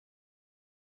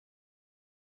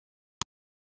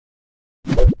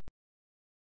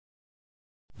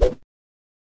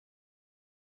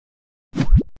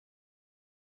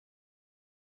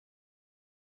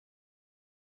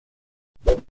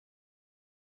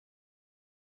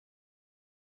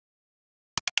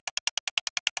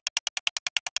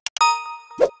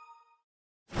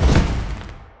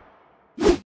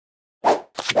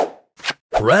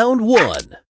Round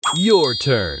 1. Your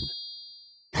turn.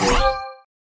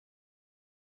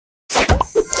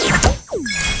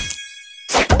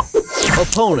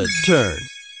 Opponent's turn.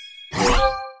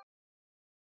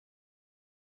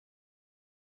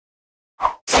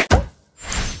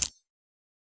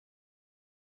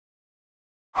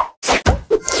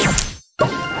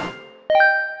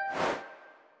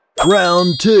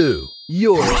 Round 2.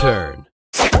 Your turn.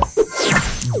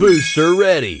 Booster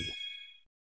ready.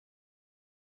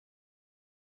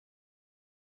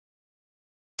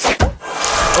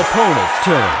 Opponent's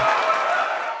turn.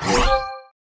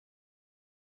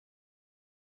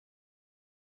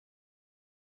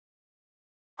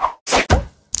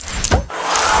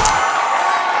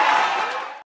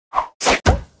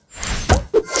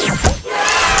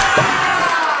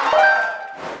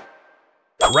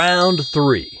 Round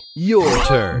 3. Your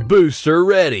turn. Booster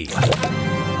ready.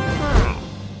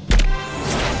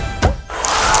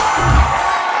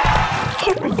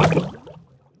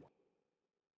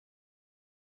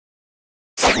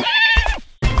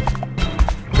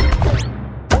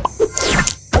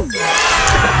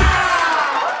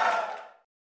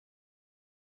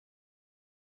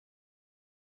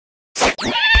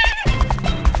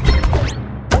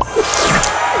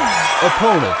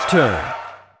 Opponent's turn.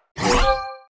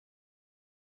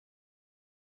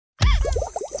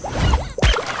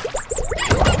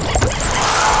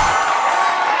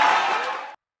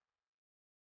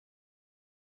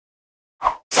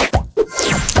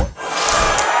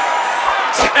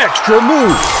 Extra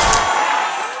move.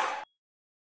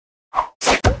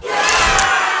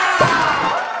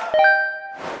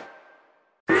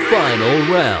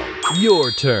 Final round.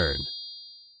 Your turn.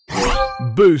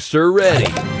 Booster ready.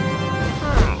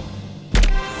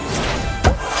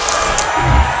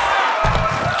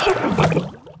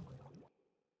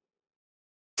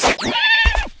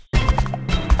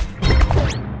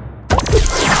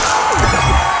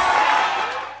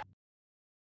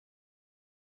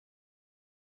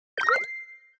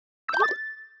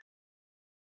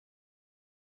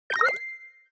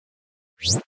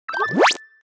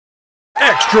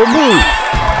 Extra move.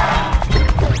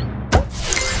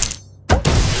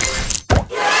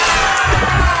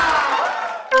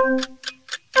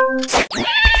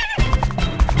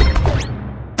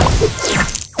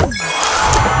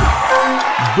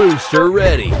 Booster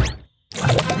ready.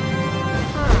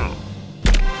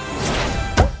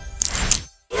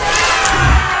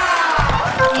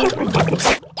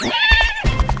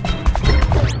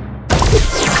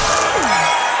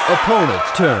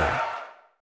 Opponent's turn.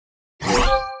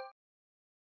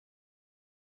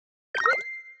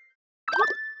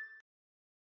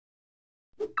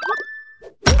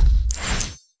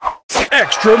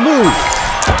 Extra move.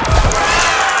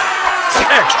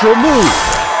 Extra move.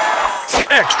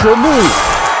 Extra move.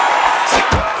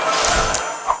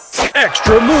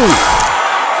 Extra move.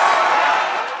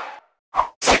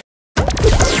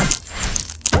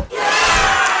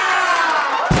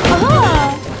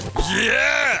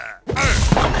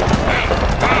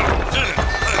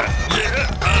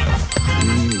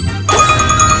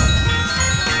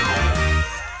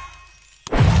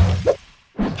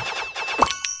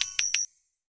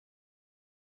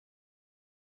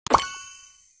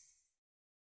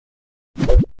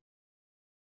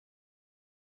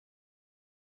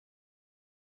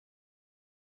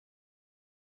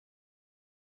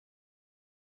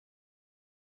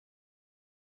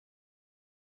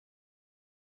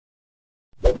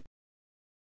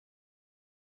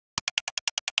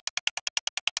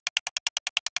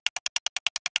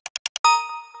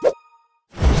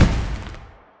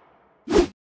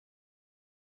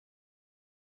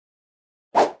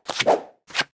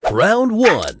 Round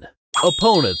 1.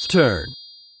 Opponent's turn.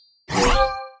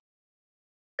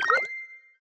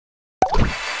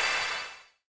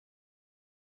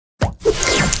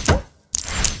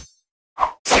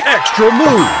 Extra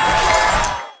move.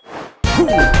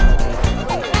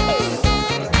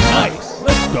 Nice.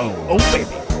 Let's go. Oh, baby.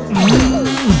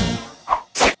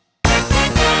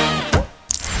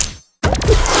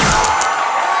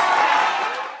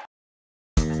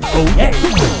 Oh, yeah.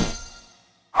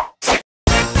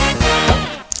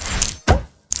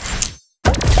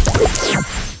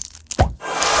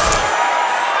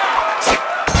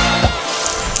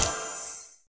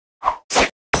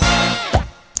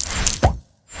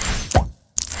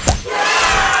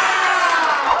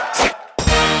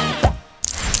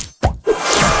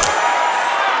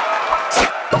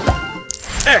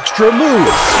 Extra move.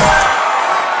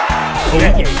 Oh,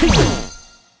 yeah.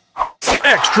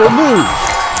 Extra move.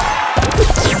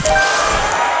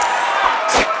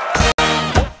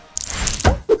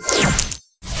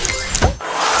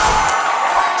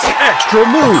 Extra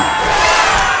move!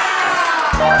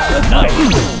 Nice!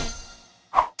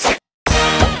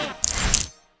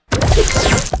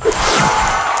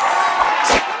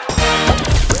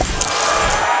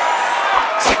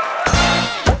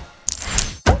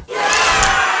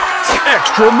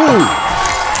 Extra move!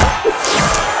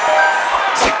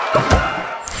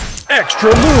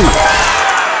 Extra move!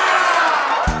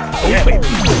 Yeah, baby.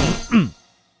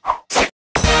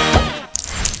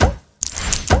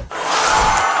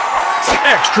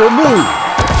 Extra move!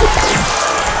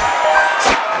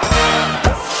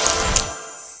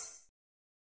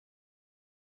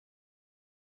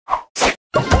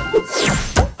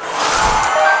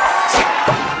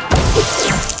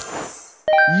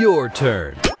 Your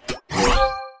turn.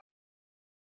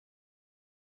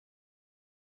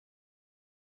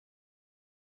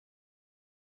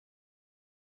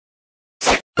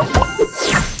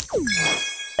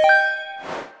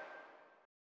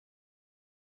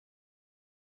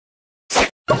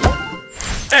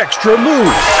 Extra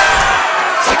move!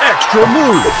 Extra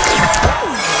move!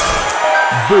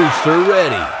 Booster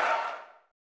ready.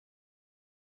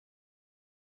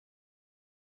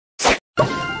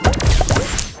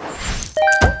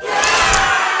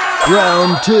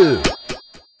 Round 2.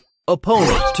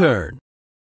 Opponent's turn.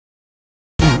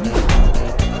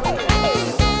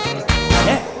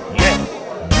 Yeah, yeah.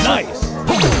 Nice!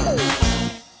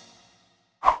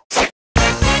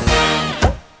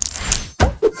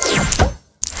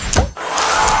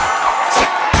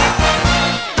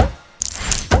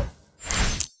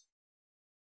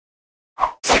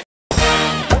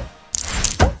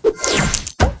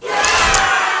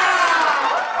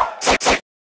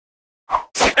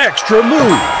 Extra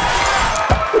move!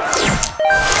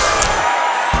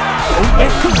 Oh,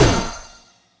 yeah.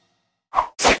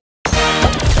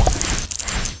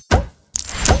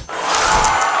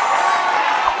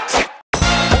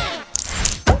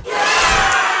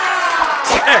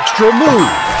 Extra move!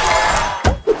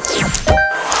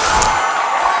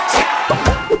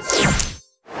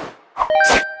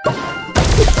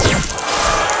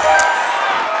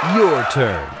 Your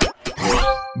turn.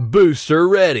 Booster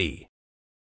ready.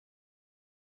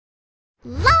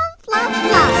 Love, love,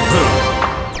 love.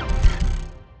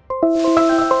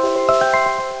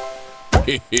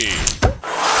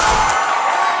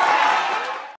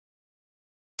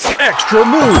 Extra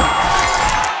move!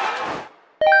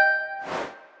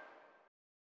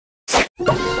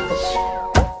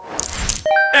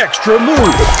 Extra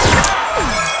move!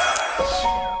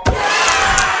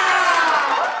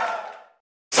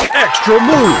 Extra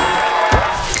move!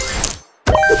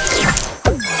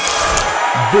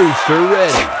 Booster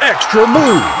ready. Extra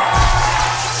move!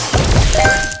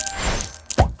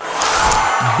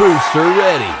 Booster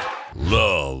ready.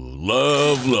 Love,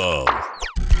 love, love.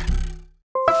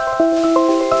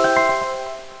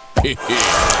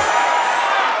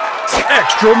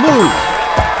 Extra move!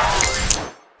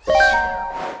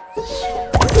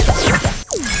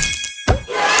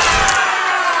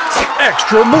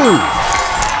 Extra move!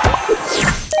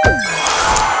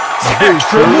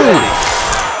 Booster ready.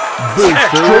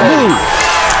 Booster ready.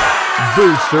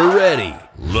 Booster ready.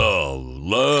 Love,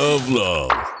 love,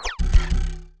 love.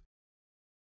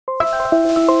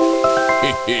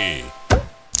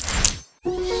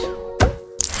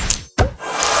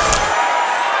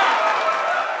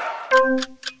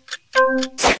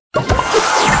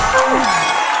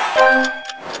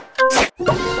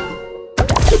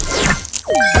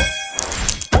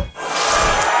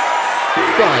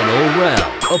 Final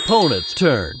round. Opponent's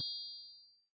turn.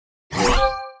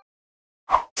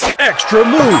 Extra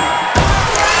move!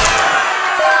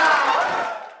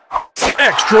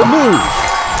 Extra move!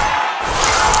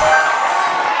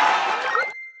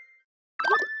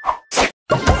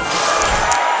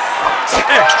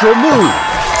 Extra move!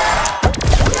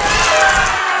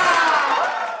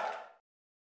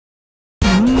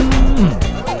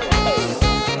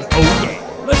 Oh, yeah.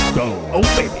 Let's go. Oh,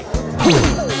 baby.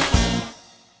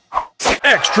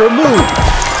 Extra move!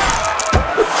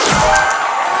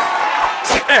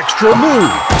 Extra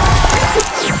move!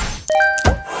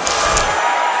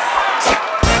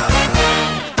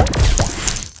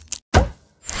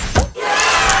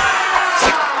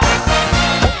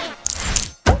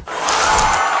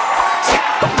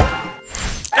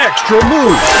 Extra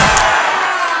move!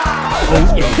 Oh,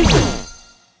 yeah.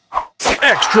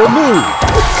 Extra move!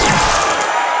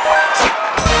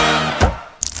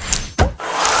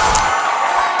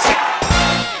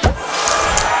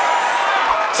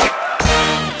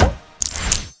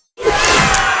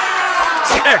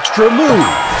 Extra move!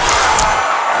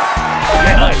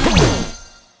 Yeah, nice.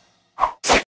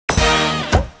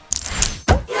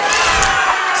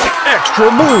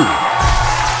 Extra move.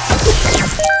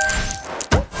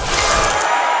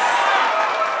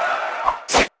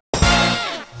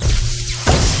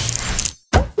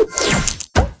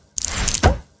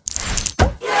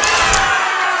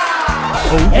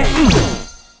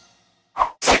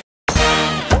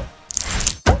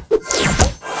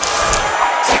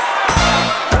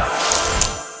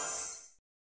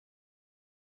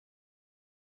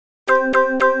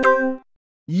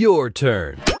 Your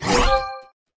turn.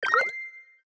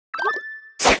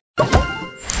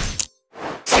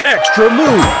 Extra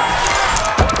move.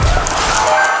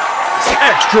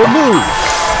 Extra move.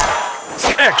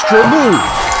 Extra move.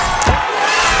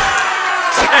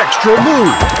 Extra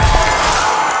move.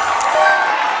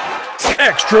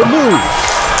 Extra move.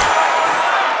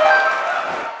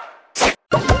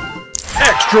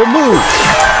 Extra move.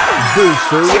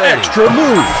 Booster ready. Extra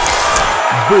move.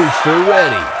 Booster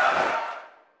ready.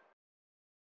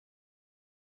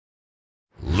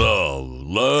 Love,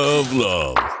 love,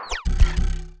 love.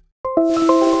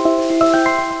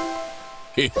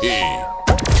 Hee hee.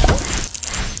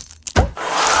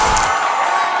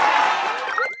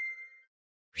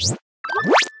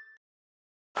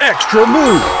 Extra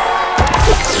move.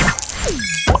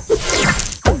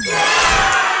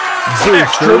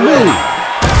 Booster move.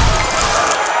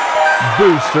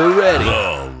 Booster ready.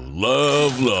 Love,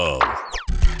 love, love.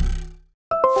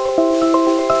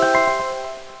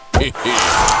 Hee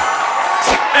hee.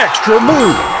 Extra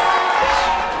move.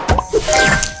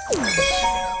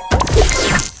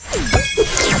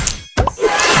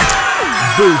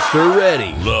 Booster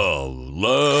ready. Love,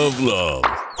 love, love.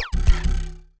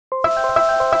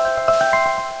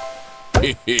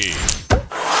 Hee hee.